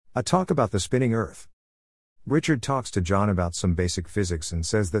A talk about the spinning Earth. Richard talks to John about some basic physics and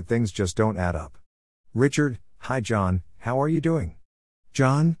says that things just don't add up. Richard: Hi John, how are you doing?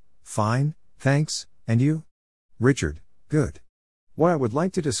 John: Fine, thanks, and you? Richard: Good. What I would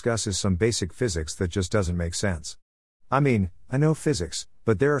like to discuss is some basic physics that just doesn't make sense. I mean, I know physics,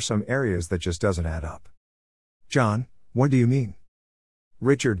 but there are some areas that just doesn't add up. John: What do you mean?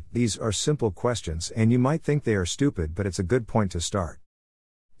 Richard: These are simple questions and you might think they are stupid, but it's a good point to start.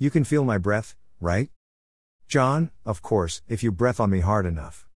 You can feel my breath, right? John: Of course, if you breath on me hard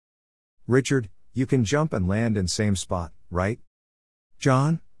enough. Richard: You can jump and land in same spot, right?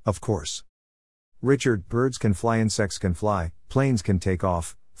 John: Of course. Richard: Birds can fly, insects can fly, planes can take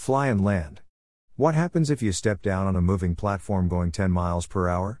off, fly and land. What happens if you step down on a moving platform going 10 miles per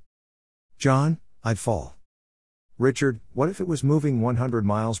hour? John: I'd fall. Richard: What if it was moving 100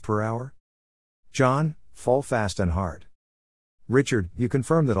 miles per hour? John: Fall fast and hard. Richard: You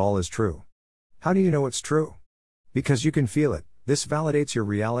confirm that all is true. How do you know it's true? Because you can feel it. This validates your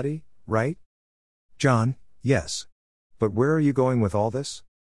reality, right? John: Yes. But where are you going with all this?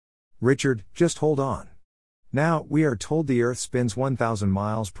 Richard: Just hold on. Now, we are told the Earth spins 1,000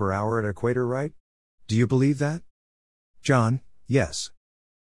 miles per hour at equator, right? Do you believe that? John: Yes.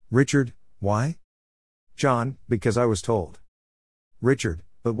 Richard: Why? John: Because I was told. Richard: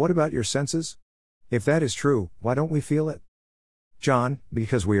 But what about your senses? If that is true, why don't we feel it? John: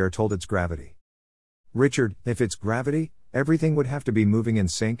 Because we are told it's gravity. Richard: If it's gravity, everything would have to be moving in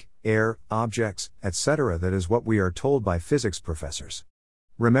sync, air, objects, etc. That is what we are told by physics professors.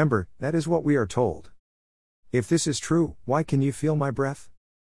 Remember, that is what we are told. If this is true, why can you feel my breath?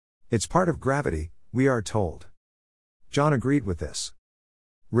 It's part of gravity, we are told. John agreed with this.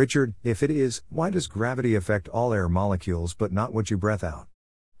 Richard: If it is, why does gravity affect all air molecules but not what you breath out?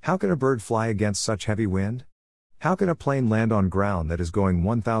 How can a bird fly against such heavy wind? How can a plane land on ground that is going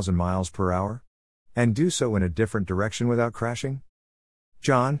 1,000 miles per hour? And do so in a different direction without crashing?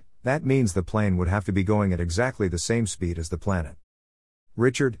 John: That means the plane would have to be going at exactly the same speed as the planet.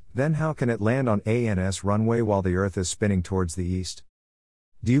 Richard: Then how can it land on ANS runway while the Earth is spinning towards the east?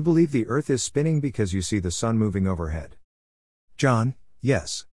 Do you believe the Earth is spinning because you see the sun moving overhead? John: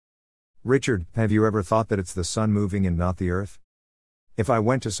 Yes. Richard: Have you ever thought that it's the sun moving and not the Earth? If I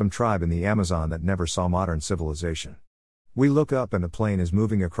went to some tribe in the Amazon that never saw modern civilization, we look up and a plane is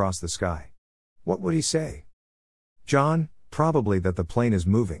moving across the sky, what would he say? John: Probably that the plane is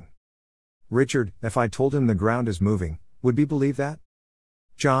moving. Richard: If I told him the ground is moving, would he believe that?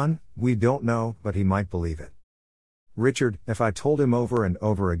 John: We don't know, but he might believe it. Richard: If I told him over and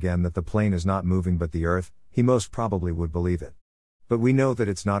over again that the plane is not moving but the Earth, he most probably would believe it. But we know that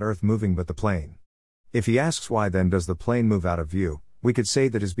it's not Earth moving but the plane. If he asks why then does the plane move out of view, we could say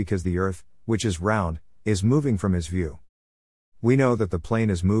that is because the Earth, which is round, is moving from his view. We know that the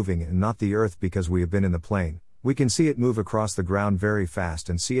plane is moving and not the Earth because we have been in the plane. We can see it move across the ground very fast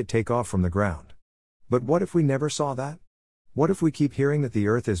and see it take off from the ground. But what if we never saw that? What if we keep hearing that the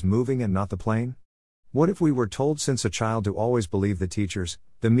Earth is moving and not the plane? What if we were told since a child to always believe the teachers,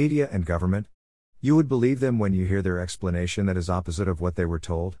 the media and government? You would believe them when you hear their explanation that is opposite of what they were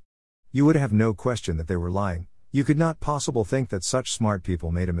told? You would have no question that they were lying. You could not possibly think that such smart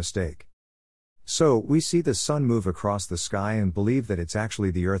people made a mistake. So, we see the sun move across the sky and believe that it's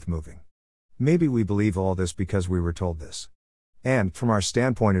actually the Earth moving. Maybe we believe all this because we were told this. And, from our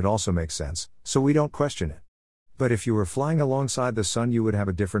standpoint it also makes sense, so we don't question it. But if you were flying alongside the sun you would have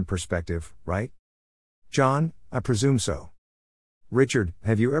a different perspective, right? John: I presume so. Richard: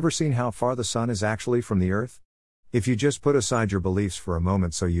 Have you ever seen how far the sun is actually from the Earth? If you just put aside your beliefs for a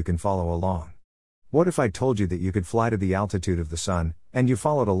moment so you can follow along. What if I told you that you could fly to the altitude of the sun, and you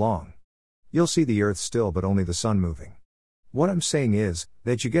followed along? You'll see the Earth still but only the sun moving. What I'm saying is,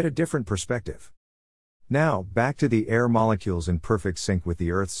 that you get a different perspective. Now, back to the air molecules in perfect sync with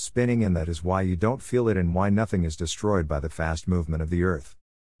the Earth's spinning, and that is why you don't feel it and why nothing is destroyed by the fast movement of the Earth.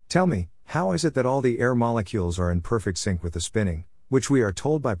 Tell me, how is it that all the air molecules are in perfect sync with the spinning, which we are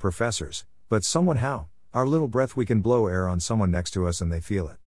told by professors, but someone how? Our little breath, we can blow air on someone next to us and they feel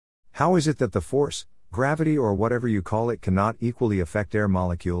it. How is it that the force, gravity or whatever you call it cannot equally affect air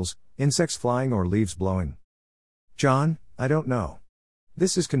molecules, insects flying or leaves blowing? John: I don't know.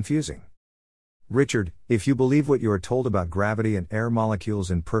 This is confusing. Richard: If you believe what you are told about gravity and air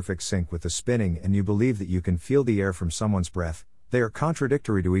molecules in perfect sync with the spinning and you believe that you can feel the air from someone's breath, they are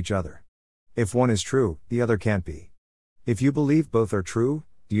contradictory to each other. If one is true, the other can't be. If you believe both are true,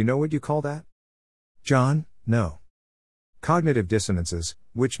 do you know what you call that? John: No. Cognitive dissonances,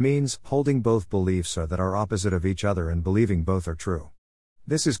 which means holding both beliefs that are opposite of each other and believing both are true.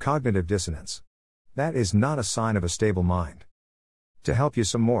 This is cognitive dissonance. That is not a sign of a stable mind. To help you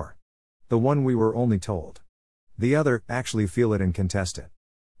some more. The one we were only told. The other, actually feel it and contest it.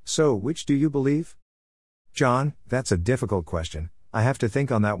 So, which do you believe? John, that's a difficult question, I have to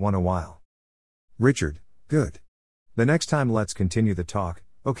think on that one a while. Richard, good. The next time let's continue the talk,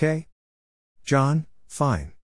 okay? John, fine.